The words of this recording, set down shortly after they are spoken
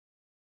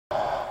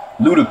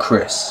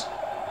Ludacris,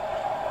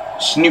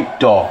 Snoop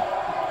Dogg,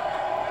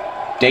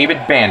 David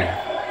Banner,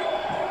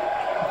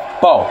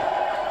 Bo.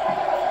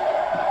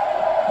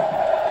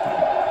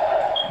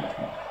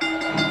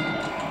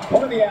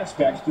 One of the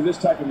aspects to this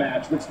type of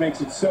match, which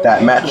makes it so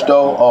that match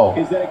though,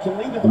 is that it can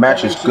lead to the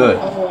match is good.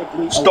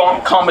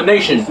 Storm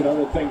combination. It's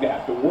another thing to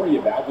have to worry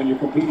about when you're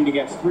competing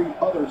against 3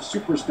 other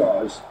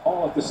superstars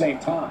all at the same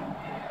time.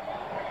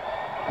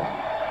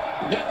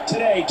 Not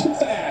today, too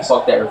fast.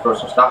 Fuck that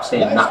reversal. Stop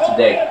saying not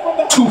today.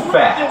 Too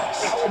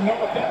fast.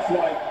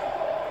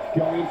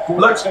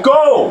 Let's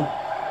go.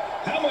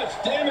 How much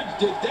damage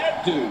did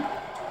that do?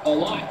 A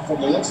lot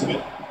from the looks of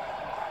it.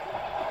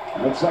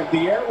 Looks like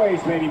the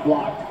airways may be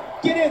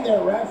blocked. Get in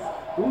there, ref.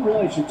 We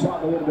really should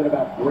talk a little bit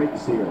about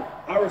breaks here.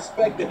 I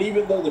respect that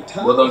even though the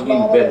time is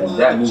getting better.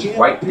 That means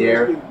right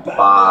there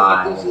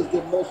by this is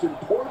the most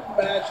important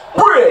match.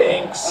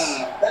 Breaks.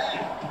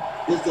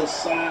 That is the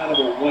sign of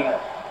a winner.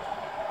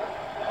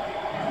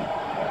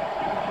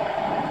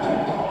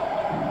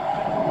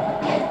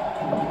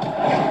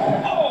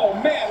 Oh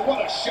man,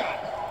 what a shot!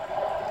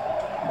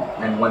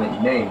 And when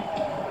it's named.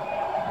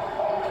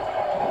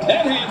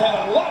 That hand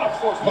had a lot of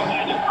force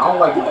behind it. I don't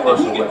like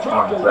reversal with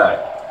arm drag.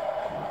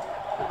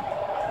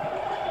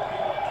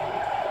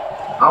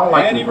 I don't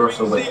like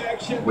reversal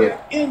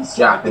with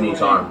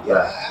Japanese arm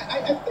drag.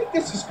 I think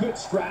this is good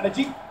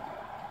strategy.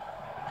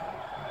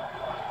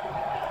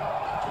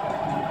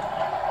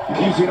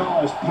 Using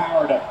all his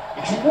power to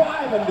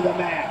drive him to the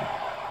mat.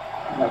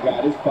 Oh my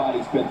God, his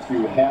body's been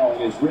through hell,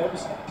 and his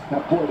ribs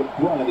have bore the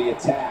brunt of the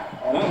attack.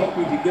 And I hope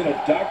we can get a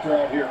doctor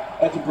out here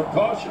as a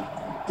precaution.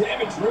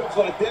 Damaged ribs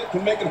like that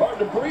can make it hard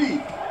to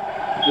breathe.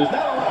 There's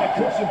not a lot of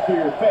cushion for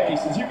your face.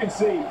 As you can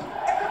see,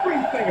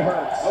 everything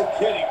hurts. No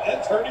kidding,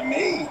 that's hurting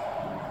me.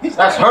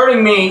 That's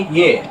hurting me,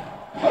 yeah.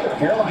 Other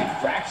hairline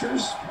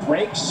fractures,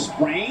 breaks,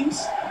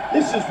 sprains.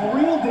 This is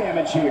real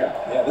damage here.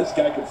 Yeah, this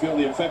guy could feel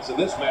the effects of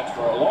this match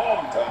for a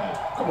long time.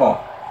 Come on.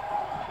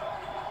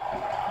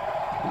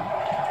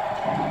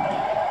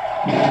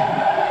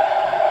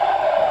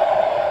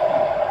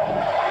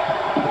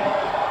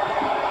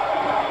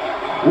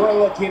 We're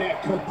looking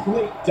at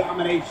complete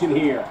domination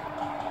here.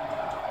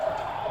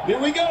 Here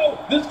we go.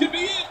 This could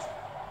be it.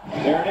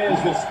 There it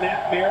is, the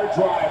snapmare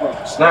driver.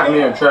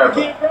 Snapmare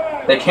driver.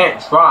 They can't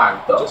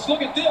drive, though. Just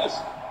look at this.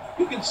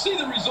 You can see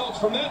the results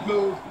from that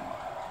move.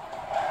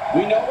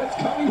 We know what's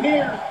coming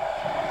here.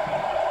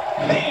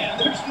 Man,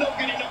 there's no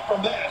getting up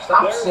from that.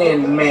 Stop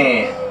saying,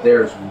 man,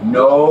 there's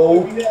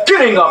no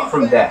getting up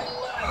from that.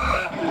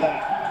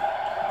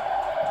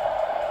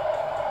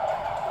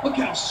 Look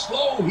how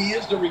slow he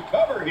is to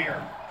recover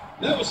here.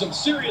 That was some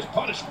serious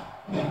punishment.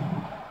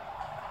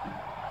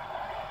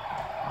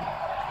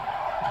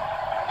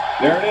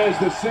 There it is,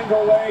 the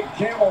single leg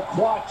camel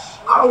clutch.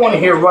 I don't want to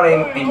hear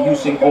running and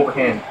using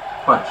overhand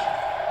punch.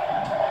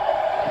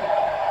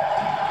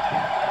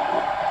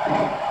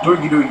 Do.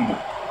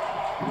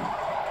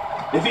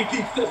 If he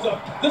keeps this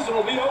up, this one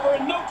will be over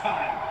in no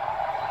time.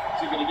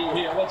 What's he going to do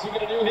here? What's he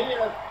going to do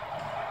here?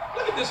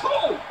 Look at this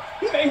hold.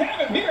 He may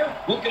have him here.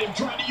 Look at him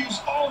trying to use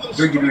all the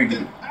strength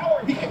and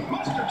power he can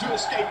muster to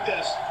escape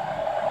this.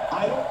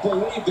 I don't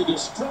believe the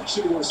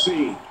destruction we're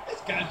seeing. This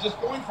guy's just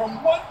going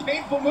from one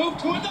painful move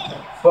to another.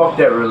 Fuck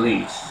that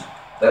release.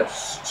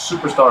 That's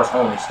superstars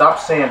only. Stop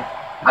saying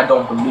I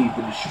don't believe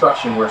the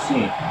destruction we're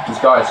seeing. This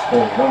guy's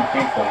going one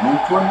painful move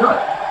to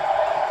another.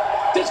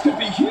 This could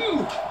be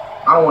huge.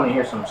 I don't want to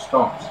hear some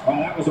stomps. Oh,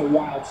 that was a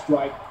wild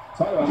strike.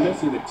 Talk about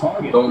missing the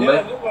target. Don't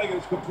it looked like it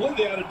was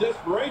completely out of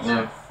desperation.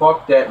 Man,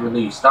 fuck that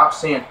release. Stop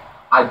saying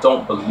I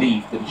don't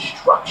believe the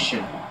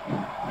destruction.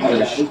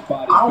 I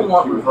don't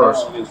want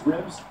reversal. His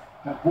ribs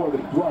have bore the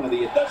brunt of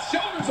the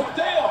shoulders are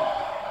down.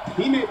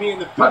 He may be in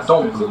the I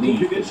don't believe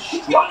the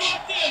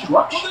destruction.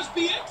 Will this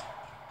be it?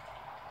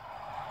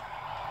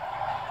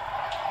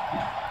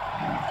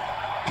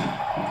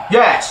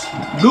 Yes,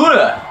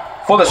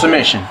 Luda for the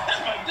submission.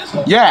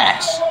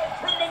 Yes.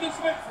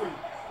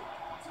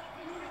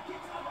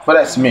 For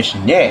that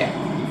submission, yeah.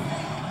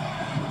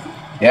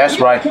 Yeah, that's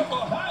right.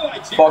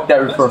 Fuck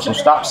that reversal.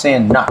 Stop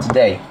saying not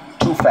today.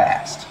 Too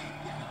fast.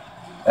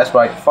 That's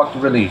right. Fuck the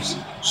release.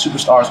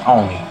 Superstars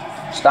only.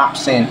 Stop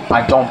saying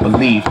I don't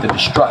believe the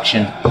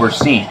destruction we're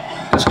seeing.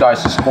 This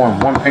guy's just going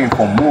one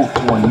painful move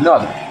to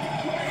another.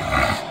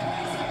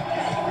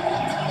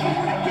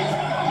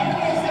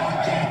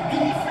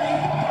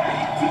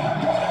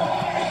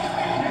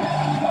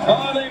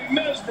 Oh, they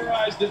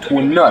mesmerized the to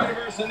another.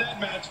 universe in that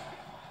match.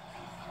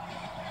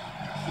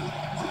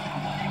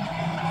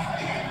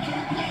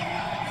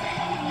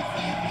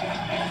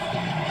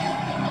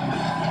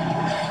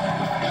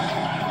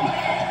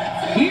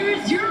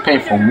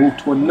 Painful move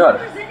to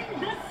another.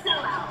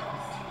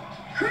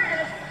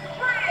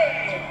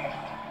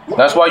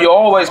 That's why you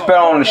always bet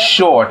on the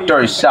short,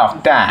 dirty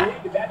South down.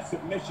 That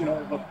submission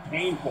hold looked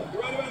painful.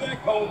 You're right about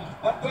that, Cole.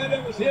 I'm glad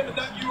that was him and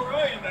not you or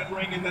I in that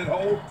ring in that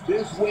hole.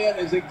 This win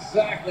is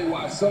exactly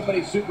why so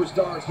many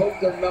superstars hope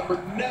their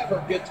number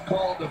never gets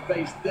called to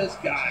face this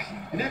guy.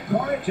 And that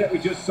carnage that we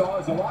just saw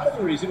is a lot of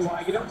the reason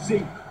why you don't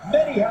see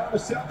many Hell in a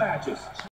Cell matches.